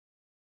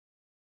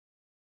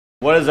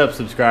What is up,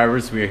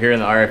 subscribers? We are here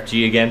in the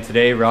RFG again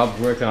today. Rob's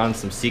working on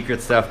some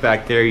secret stuff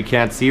back there you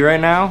can't see right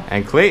now.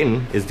 And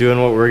Clayton is doing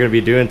what we're going to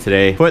be doing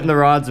today. Putting the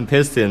rods and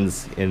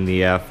pistons in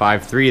the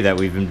 5.3 that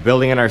we've been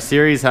building in our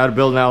series, How to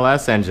Build an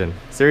LS Engine.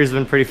 Series has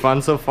been pretty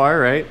fun so far,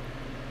 right?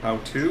 How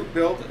to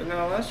build an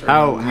LS? Or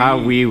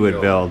how we would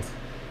build.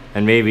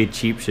 And maybe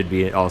cheap should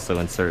be also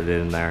inserted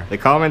in there. The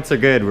comments are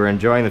good. We're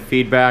enjoying the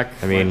feedback.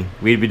 I mean,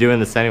 we'd be doing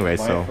this anyway,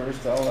 so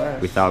first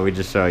LS. we thought we'd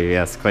just show you.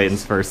 Yes,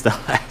 Clayton's first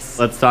LS.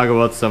 Let's talk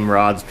about some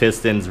rods,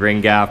 pistons,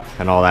 ring gap,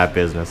 and all that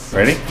business.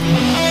 Ready?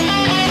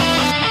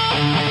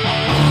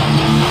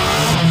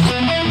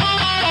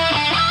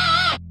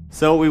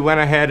 So we went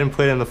ahead and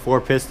put in the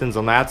 4 pistons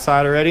on that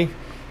side already.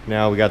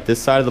 Now we got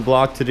this side of the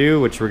block to do,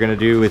 which we're gonna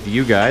do with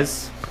you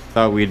guys.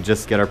 Thought we'd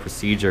just get our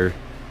procedure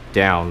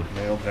down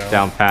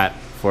pat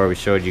before we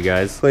showed you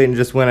guys. Clayton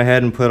just went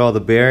ahead and put all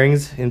the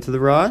bearings into the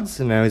rods,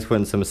 and now he's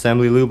putting some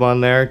assembly lube on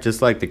there.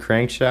 Just like the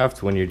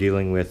crankshaft, when you're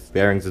dealing with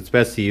bearings, it's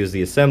best to use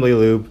the assembly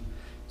lube,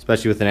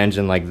 especially with an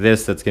engine like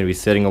this that's going to be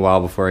sitting a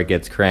while before it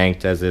gets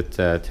cranked, as it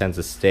tends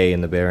to stay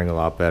in the bearing a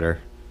lot better.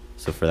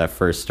 So for that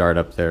first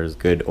startup, there's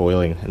good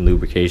oiling and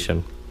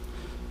lubrication.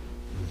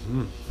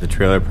 The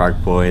trailer park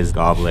boys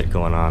goblet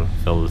going on,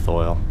 filled with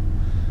oil.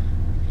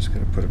 Just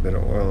gonna put a bit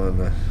of oil on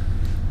the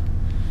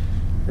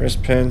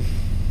wrist pin.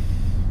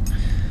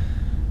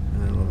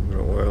 And a little bit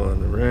of oil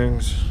on the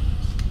rings.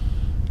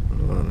 A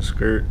little on the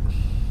skirt.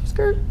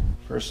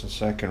 First and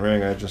second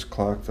ring, I just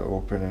clocked the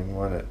opening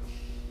one at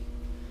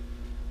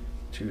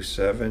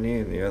 270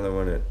 and the other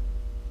one at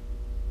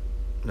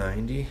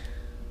 90.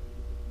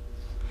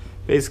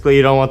 Basically,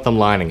 you don't want them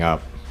lining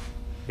up,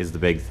 is the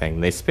big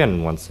thing. They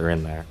spin once they're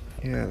in there.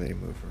 Yeah, they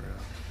move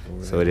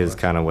around. So it is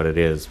kind of what it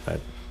is, but...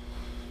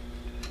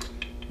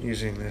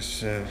 Using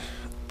this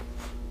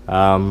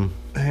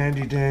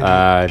handy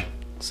dandy.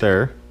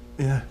 Sir?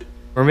 Yeah.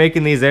 We're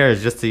making these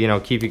errors just to, you know,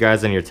 keep you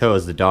guys on your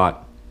toes. The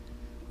dot.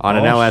 On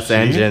an LS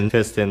engine,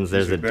 pistons,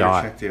 there's a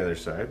dot. Check the other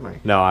side,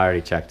 Mike. No, I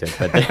already checked it,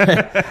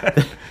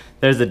 but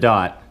there's a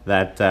dot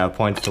that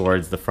points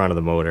towards the front of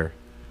the motor.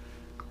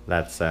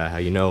 That's how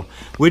you know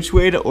which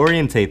way to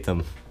orientate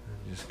them.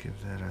 Just give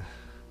that a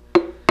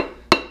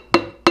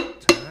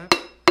tap.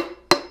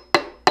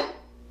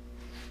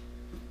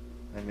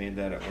 I made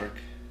that at work.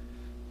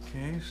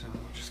 Okay, so I'm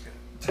just gonna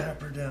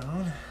tap her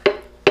down.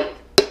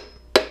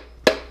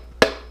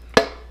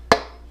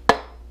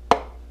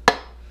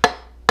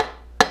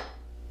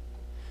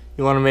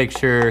 You want to make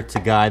sure to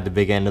guide the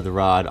big end of the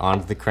rod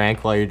onto the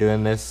crank while you're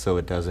doing this, so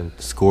it doesn't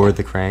score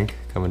the crank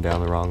coming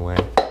down the wrong way.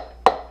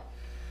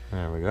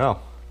 There we go.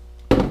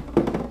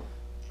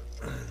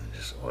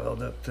 Just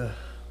oiled up the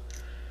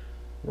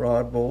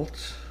rod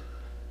bolts.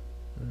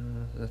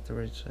 Is that the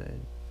right side?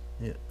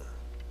 Yeah.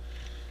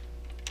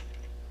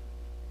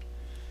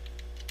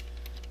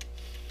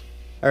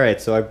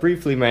 Alright, so I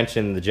briefly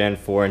mentioned the Gen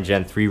 4 and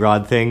Gen 3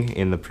 rod thing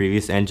in the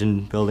previous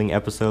engine building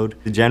episode.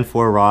 The Gen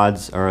 4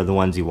 rods are the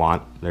ones you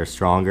want. They're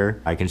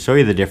stronger. I can show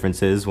you the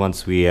differences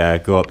once we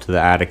go up to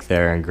the attic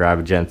there and grab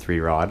a Gen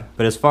 3 rod.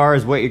 But as far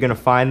as what you're going to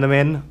find them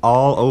in,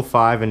 all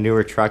 05 and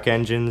newer truck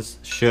engines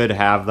should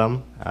have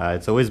them.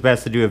 It's always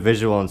best to do a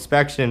visual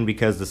inspection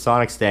because the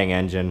Sonic Stang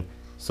engine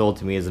sold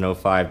to me as an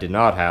 05 did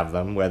not have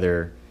them.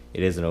 Whether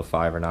it is an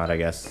 05 or not, I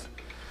guess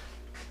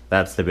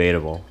that's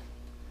debatable.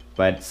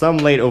 But some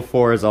late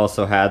 04s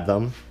also had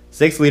them.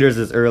 6 liters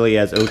as early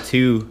as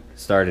 02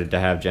 started to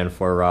have Gen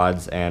 4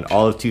 rods, and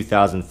all of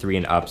 2003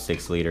 and up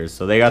 6 liters,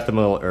 so they got them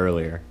a little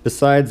earlier.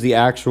 Besides the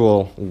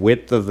actual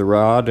width of the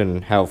rod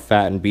and how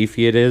fat and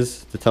beefy it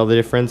is to tell the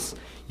difference,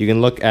 you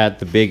can look at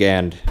the big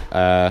end.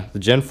 The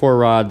Gen 4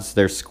 rods,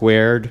 they're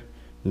squared,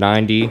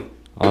 90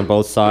 on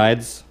both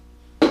sides,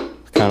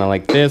 kind of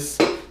like this.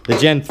 The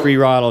Gen 3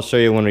 rod, I'll show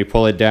you when we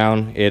pull it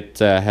down, it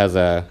has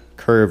a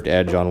curved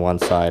edge on one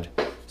side.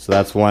 So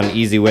that's one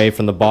easy way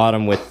from the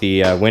bottom with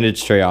the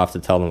windage tray off to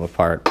tell them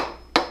apart.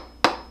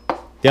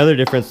 The other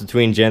difference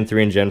between Gen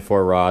 3 and Gen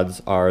 4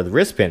 rods are the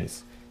wrist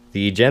pins.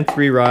 The Gen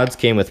 3 rods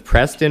came with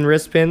pressed-in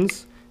wrist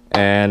pins,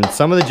 and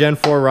some of the Gen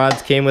 4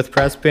 rods came with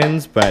press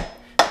pins, but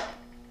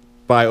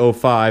by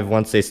 05,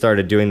 once they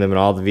started doing them in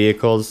all the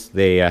vehicles,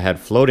 they had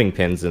floating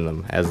pins in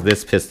them, as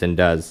this piston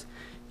does.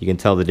 You can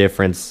tell the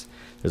difference.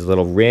 There's a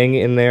little ring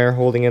in there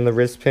holding in the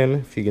wrist pin,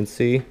 if you can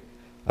see.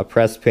 A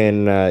press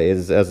pin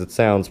is, as it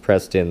sounds,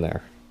 pressed in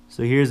there.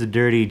 So here's a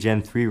dirty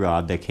Gen 3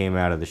 rod that came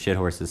out of the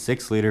Shithorse's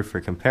 6 liter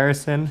for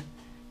comparison.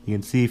 You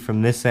can see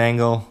from this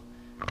angle,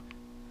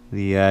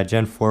 the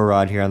Gen 4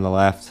 rod here on the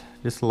left,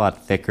 just a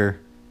lot thicker.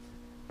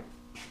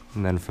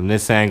 And then from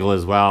this angle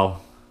as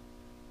well,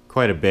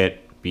 quite a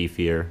bit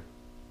beefier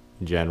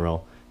in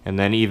general. And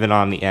then even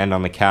on the end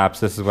on the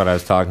caps, this is what I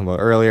was talking about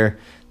earlier.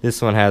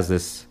 This one has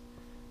this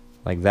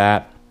like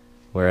that,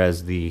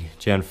 whereas the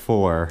Gen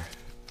 4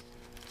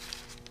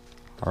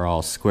 are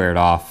all squared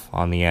off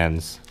on the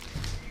ends.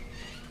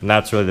 And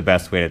that's really the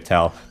best way to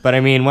tell. But I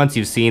mean, once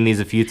you've seen these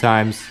a few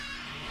times,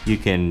 you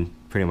can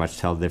pretty much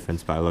tell the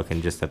difference by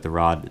looking just at the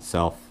rod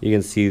itself. You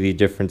can see the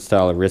different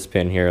style of wrist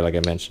pin here, like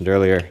I mentioned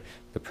earlier.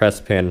 The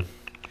press pin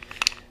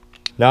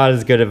Not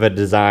as good of a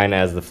design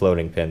as the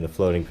floating pin. The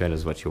floating pin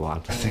is what you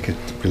want. I think it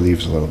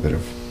relieves a little bit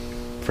of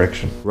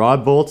friction.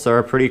 Rod bolts are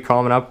a pretty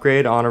common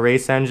upgrade on a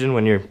race engine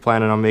when you're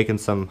planning on making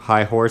some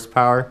high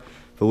horsepower.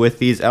 But with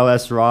these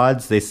LS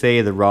rods, they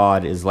say the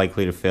rod is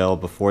likely to fail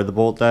before the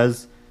bolt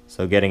does.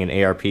 So getting an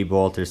ARP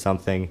bolt or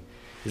something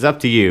is up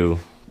to you,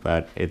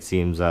 but it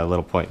seems a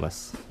little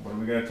pointless. What are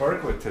we going to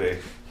torque with today?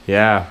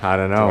 Yeah, I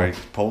don't know. Do I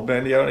pull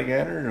bendy out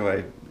again, or do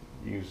I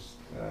use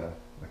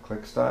the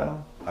click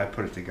style? I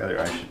put it together.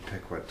 I should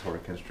pick what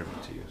torque instrument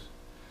to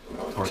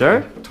use.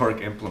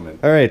 Torque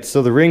implement. All right,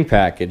 so the ring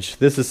package.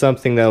 This is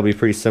something that'll be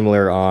pretty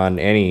similar on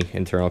any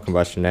internal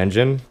combustion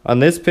engine. On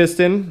this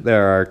piston,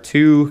 there are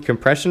 2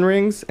 compression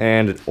rings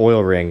and an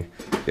oil ring.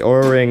 The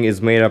oil ring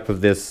is made up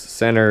of this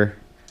center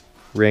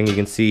ring you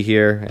can see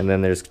here, and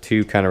then there's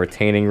 2 kind of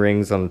retaining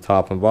rings on the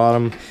top and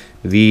bottom.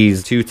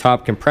 These 2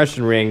 top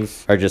compression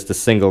rings are just a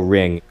single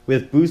ring.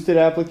 With boosted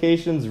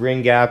applications,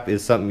 ring gap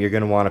is something you're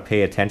going to want to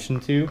pay attention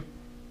to.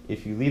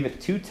 If you leave it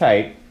too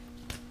tight,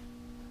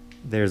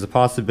 there's a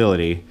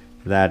possibility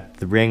that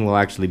the ring will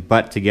actually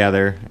butt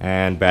together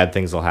and bad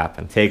things will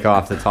happen. Take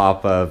off the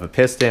top of a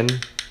piston,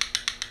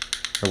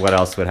 or what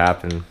else would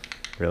happen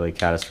really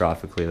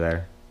catastrophically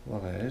there? Well,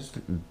 that is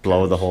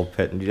blow the whole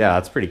pit. Yeah,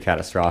 that's pretty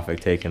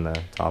catastrophic, taking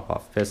the top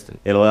off the piston.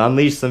 It'll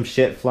unleash some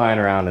shit flying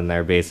around in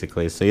there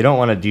basically, so you don't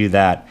want to do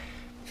that.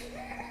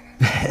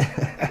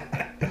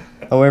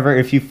 However,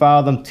 if you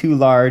file them too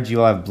large,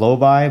 you'll have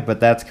blow-by, but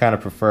that's kind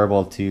of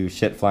preferable to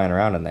shit flying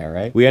around in there,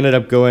 right? We ended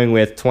up going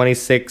with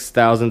 26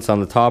 thousandths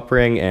on the top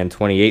ring and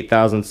 28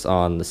 thousandths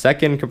on the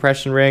second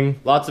compression ring.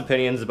 Lots of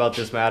opinions about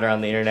this matter on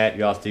the internet.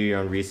 You also do your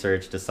own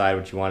research, decide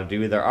what you want to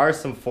do. There are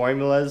some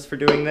formulas for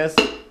doing this.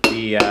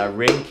 The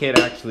ring kit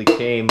actually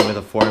came with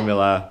a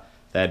formula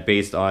that,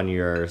 based on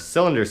your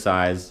cylinder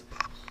size,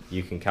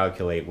 you can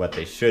calculate what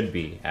they should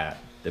be at,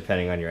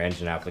 depending on your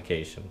engine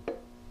application.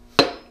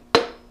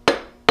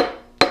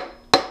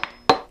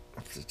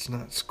 If it's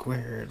not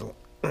square, it'll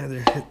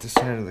either hit the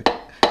side of the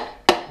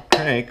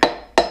crank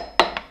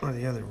or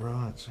the other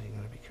rod, so you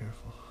gotta be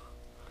careful.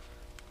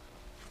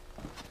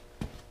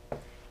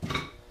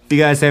 If you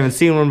guys haven't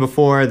seen one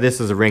before,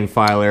 this is a ring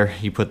filer.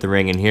 You put the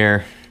ring in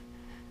here,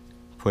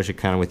 push it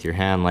kind of with your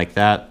hand like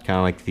that, kind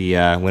of like the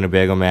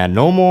Winnebago Man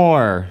no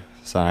more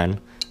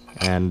sign,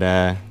 and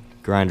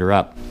grind her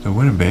up. The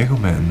Winnebago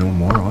Man no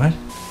more what?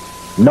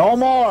 No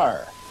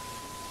more!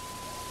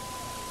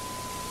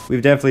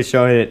 We've definitely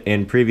shown it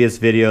in previous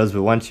videos,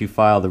 but once you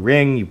file the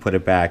ring, you put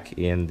it back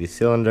in the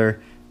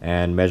cylinder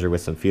and measure with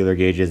some feeler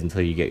gauges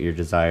until you get your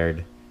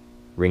desired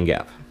ring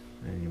gap.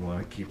 And you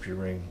want to keep your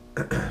ring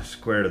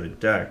square to the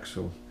deck,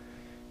 so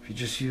if you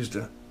just use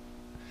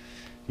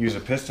a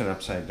piston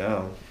upside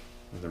down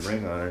with a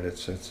ring on it, it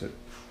sets it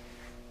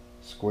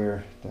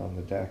square down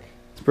the deck.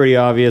 It's pretty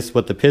obvious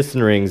what the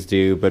piston rings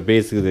do, but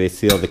basically they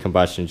seal the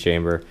combustion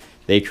chamber.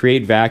 They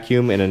create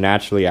vacuum in a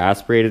naturally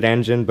aspirated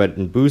engine, but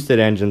in boosted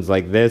engines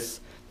like this,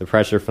 the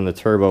pressure from the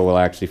turbo will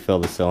actually fill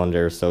the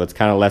cylinder, so it's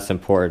kind of less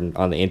important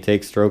on the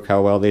intake stroke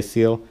how well they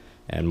seal,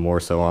 and more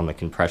so on the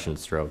compression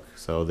stroke.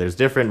 So there's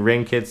different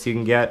ring kits you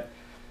can get,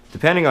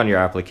 depending on your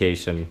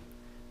application.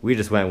 We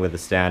just went with a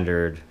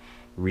standard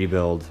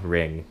rebuild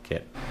ring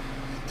kit.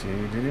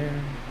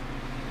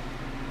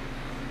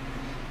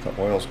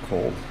 The oil's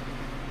cold.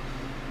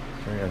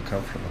 Very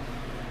uncomfortable.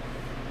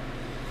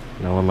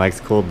 No one likes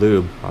cold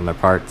lube on their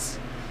parts.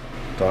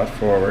 Dot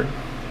forward.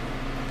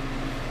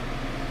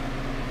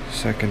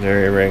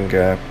 Secondary ring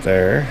gap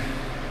there.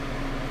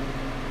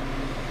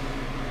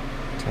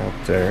 Top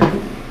there.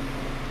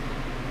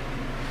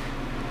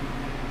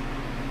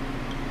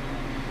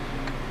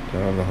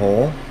 Down the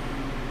hole.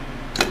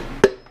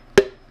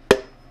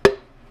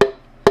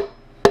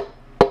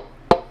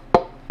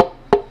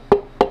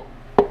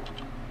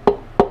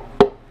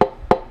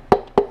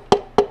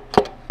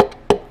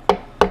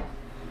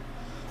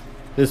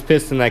 This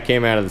piston that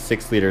came out of the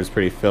 6 liter is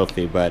pretty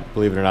filthy, but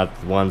believe it or not,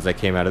 the ones that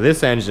came out of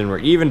this engine were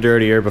even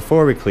dirtier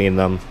before we cleaned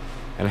them.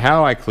 And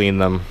how I cleaned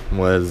them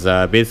was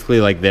basically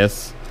like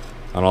this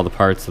on all the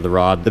parts of the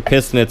rod. The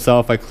piston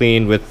itself I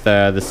cleaned with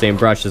the same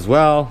brush as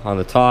well, on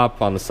the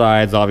top, on the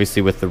sides,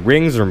 obviously with the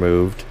rings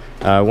removed.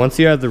 Once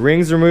you have the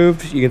rings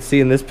removed, you can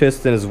see in this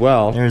piston as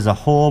well, there's a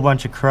whole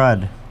bunch of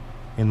crud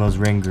in those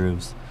ring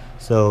grooves.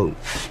 So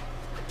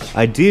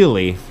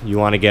ideally, you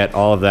want to get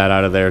all of that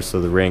out of there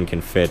so the ring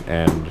can fit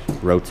and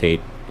rotate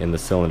in the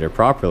cylinder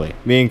properly.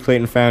 Me and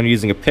Clayton found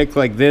using a pick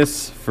like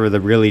this for the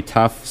really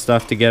tough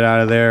stuff to get out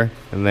of there,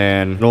 and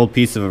then an old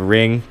piece of a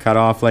ring cut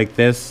off like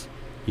this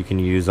you can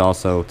use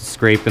also to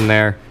scrape in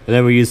there, and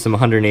then we used some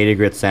 180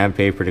 grit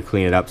sandpaper to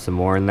clean it up some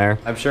more in there.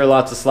 I'm sure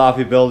lots of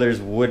sloppy builders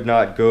would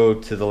not go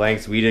to the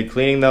lengths we did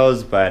cleaning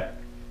those, but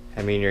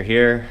I mean, you're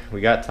here,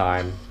 we got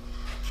time,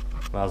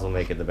 might as well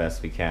make it the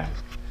best we can.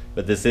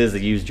 But this is a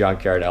used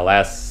Junkyard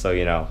LS, so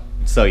you know.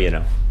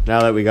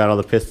 Now that we got all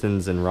the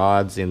pistons and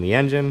rods in the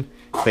engine,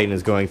 Clayton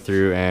is going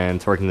through and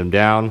torquing them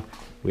down.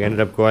 We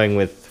ended up going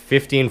with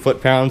 15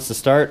 foot-pounds to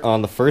start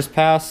on the first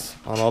pass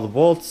on all the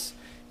bolts.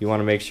 You want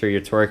to make sure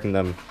you're torquing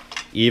them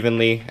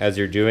evenly as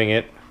you're doing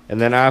it. And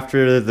then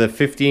after the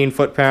 15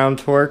 foot-pound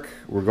torque,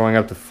 we're going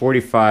up to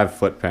 45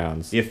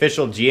 foot-pounds. The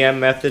official GM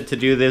method to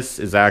do this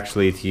is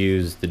actually to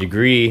use the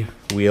degree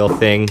wheel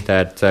thing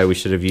that we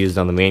should have used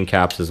on the main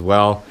caps as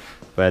well.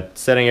 But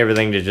setting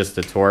everything to just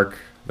a torque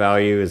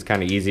value is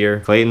kind of easier.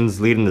 Clayton's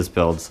leading this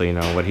build, so you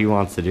know what he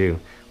wants to do.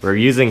 We're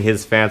using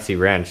his fancy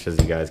wrench, as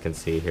you guys can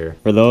see here.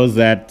 For those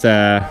that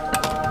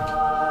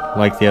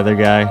like the other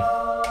guy,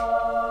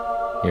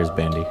 here's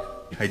Bendy.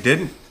 I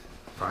didn't.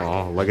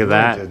 Oh, look at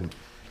that.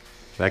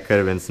 That could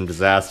have been some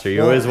disaster.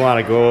 You always want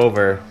to go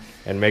over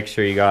and make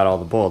sure you got all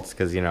the bolts,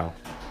 because, you know,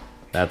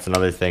 that's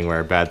another thing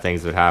where bad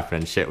things would happen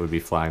and shit would be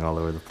flying all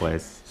over the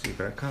place. See,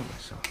 but I caught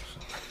myself.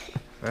 So.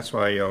 That's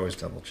why you always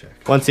double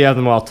check. Once you have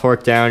them all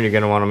torqued down, you're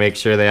going to want to make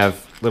sure they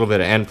have a little bit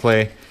of end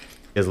play.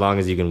 As long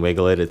as you can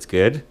wiggle it, it's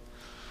good.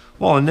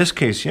 Well, in this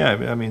case, yeah.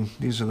 I mean,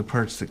 these are the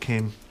parts that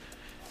came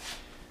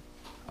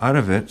out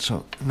of it,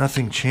 so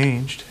nothing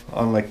changed.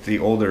 Unlike the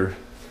older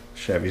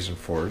Chevys and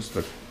Fords,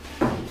 the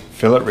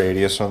fillet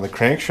radius on the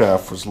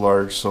crankshaft was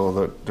large, so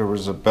that there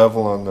was a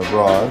bevel on the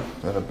rod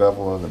and a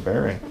bevel on the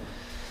bearing.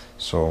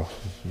 So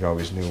you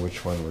always knew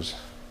which one was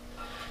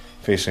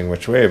facing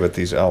which way, but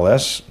these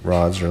LS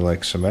rods are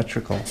like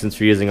symmetrical. Since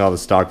we're using all the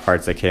stock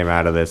parts that came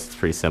out of this, it's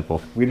pretty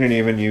simple. We didn't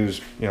even use,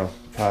 you know,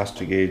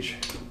 plastic gauge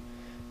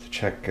to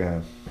check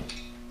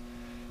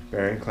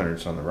bearing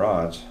clearance on the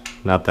rods.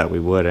 Not that we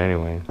would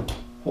anyway.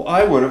 Well,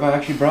 I would have. I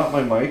actually brought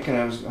my mic, and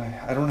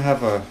I don't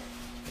have a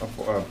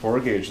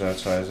bore gauge that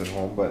size at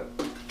home, but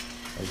I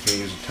was going to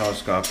use a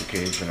telescopic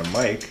gauge and a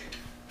mic.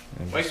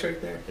 Mic's right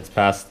there. It's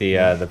past the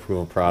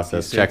approval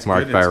process, check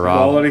marked by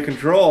Rob. Quality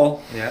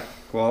control. Yeah,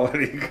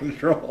 quality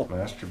control.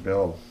 Master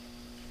build.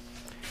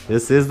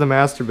 This is the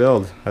master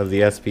build of the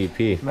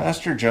SPP.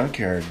 Master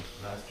junkyard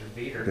Master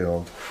beater.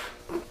 build.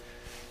 I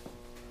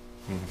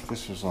mean, if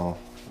this was all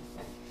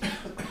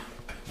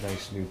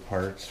nice new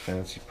parts,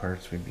 fancy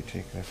parts, we'd be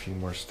taking a few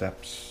more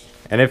steps.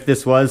 And if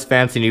this was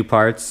fancy new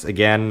parts,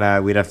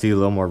 again, we'd have to do a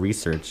little more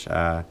research.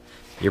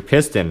 Your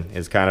piston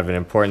is kind of an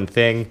important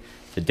thing.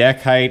 The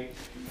deck height,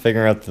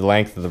 figuring out the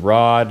length of the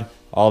rod,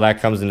 all that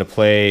comes into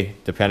play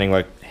depending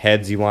what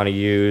heads you want to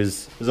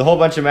use. There's a whole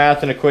bunch of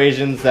math and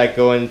equations that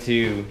go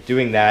into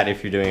doing that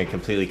if you're doing a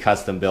completely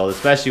custom build,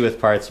 especially with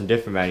parts from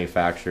different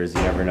manufacturers.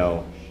 You never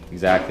know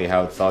exactly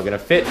how it's all going to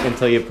fit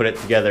until you put it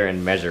together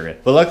and measure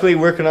it. But luckily,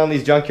 working on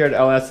these Junkyard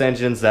LS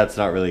engines, that's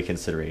not really a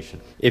consideration.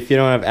 If you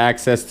don't have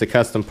access to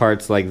custom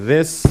parts like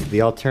this,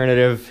 the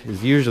alternative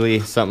is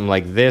usually something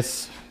like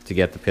this to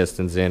get the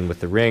pistons in with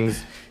the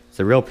rings. It's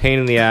a real pain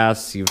in the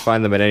ass. You can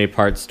find them at any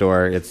parts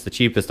store. It's the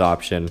cheapest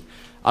option.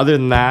 Other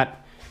than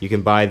that, you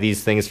can buy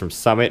these things from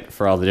Summit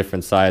for all the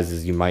different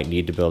sizes you might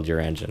need to build your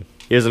engine.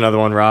 Here's another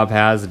one Rob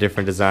has, a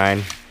different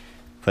design.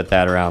 Put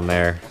that around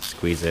there,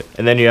 squeeze it.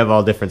 And then you have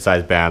all different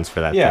size bands for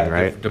that thing,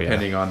 right?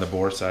 Depending on the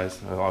bore size.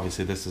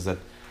 Obviously this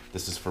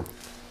is for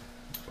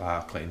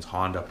Clayton's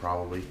Honda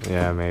probably.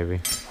 Yeah,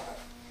 maybe.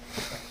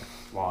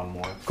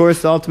 Lawnmower. Of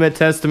course, the ultimate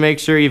test to make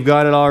sure you've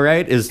got it all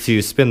right is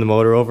to spin the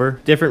motor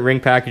over. Different ring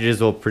packages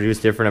will produce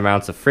different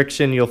amounts of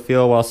friction you'll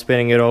feel while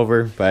spinning it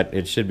over, but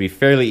it should be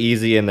fairly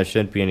easy and there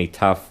shouldn't be any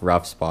tough,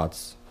 rough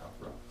spots.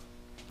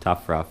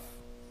 Tough, rough.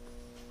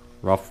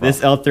 This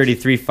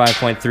L33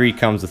 5.3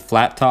 comes with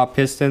flat top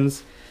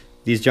pistons.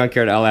 These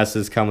Junkyard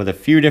LSs come with a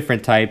few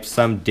different types,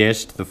 some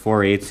dished, the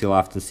 4/8 you'll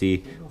often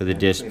see with a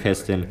dished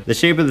piston. The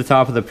shape of the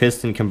top of the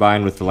piston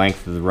combined with the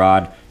length of the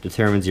rod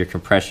determines your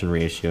compression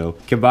ratio,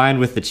 combined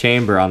with the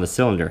chamber on the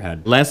cylinder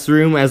head. Less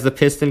room as the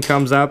piston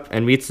comes up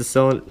and meets the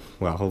cylinder,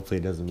 well, hopefully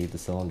it doesn't meet the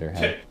cylinder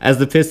head. As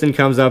the piston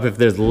comes up, if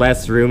there's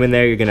less room in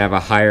there, you're gonna have a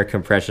higher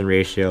compression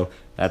ratio.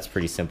 That's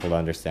pretty simple to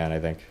understand, I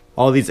think.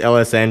 All these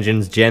LS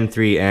engines, Gen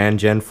 3 and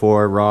Gen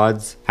 4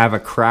 rods, have a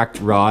cracked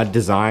rod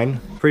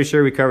design. Pretty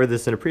sure we covered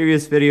this in a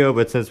previous video,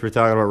 but since we're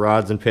talking about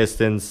rods and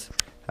pistons,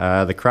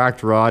 the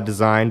cracked rod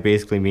design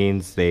basically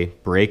means they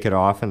break it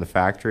off in the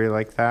factory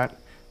like that.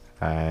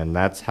 And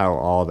that's how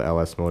all the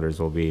LS motors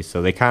will be.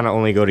 So they kind of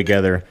only go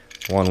together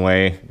one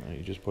way.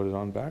 You just put it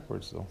on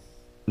backwards though.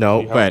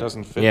 No,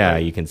 but yeah,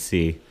 you can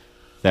see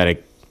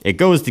that it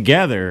goes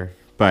together,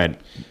 but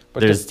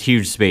there's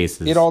huge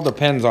spaces. It all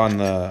depends on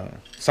the...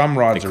 Some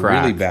rods are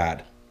really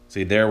bad.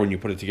 See there, when you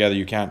put it together,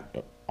 you can't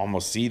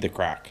almost see the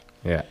crack.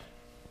 Yeah.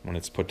 When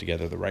it's put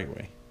together the right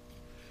way.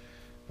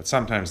 But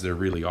sometimes they're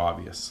really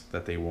obvious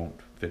that they won't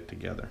fit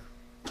together.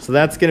 So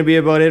that's going to be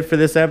about it for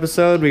this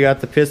episode. We got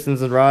the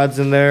pistons and rods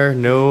in there.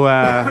 No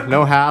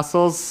no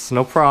hassles,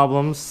 no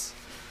problems.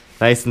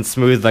 Nice and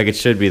smooth like it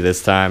should be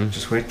this time.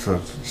 Just wait till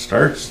it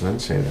starts and then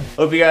say that.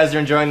 Hope you guys are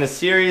enjoying this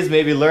series,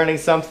 maybe learning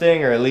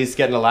something or at least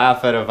getting a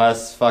laugh out of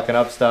us fucking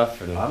up stuff.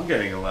 I'm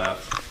getting a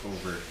laugh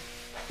over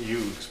you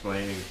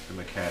explaining the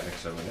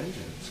mechanics of an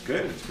engine. It's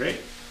good, it's great.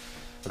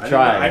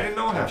 I didn't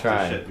know half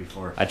this shit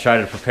before. I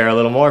tried to prepare a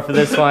little more for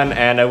this one,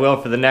 and I will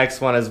for the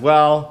next one as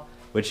well,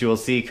 which you will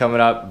see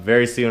coming up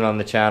very soon on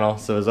the channel.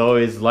 So as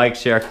always, like,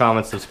 share,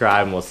 comment,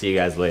 subscribe, and we'll see you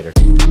guys later.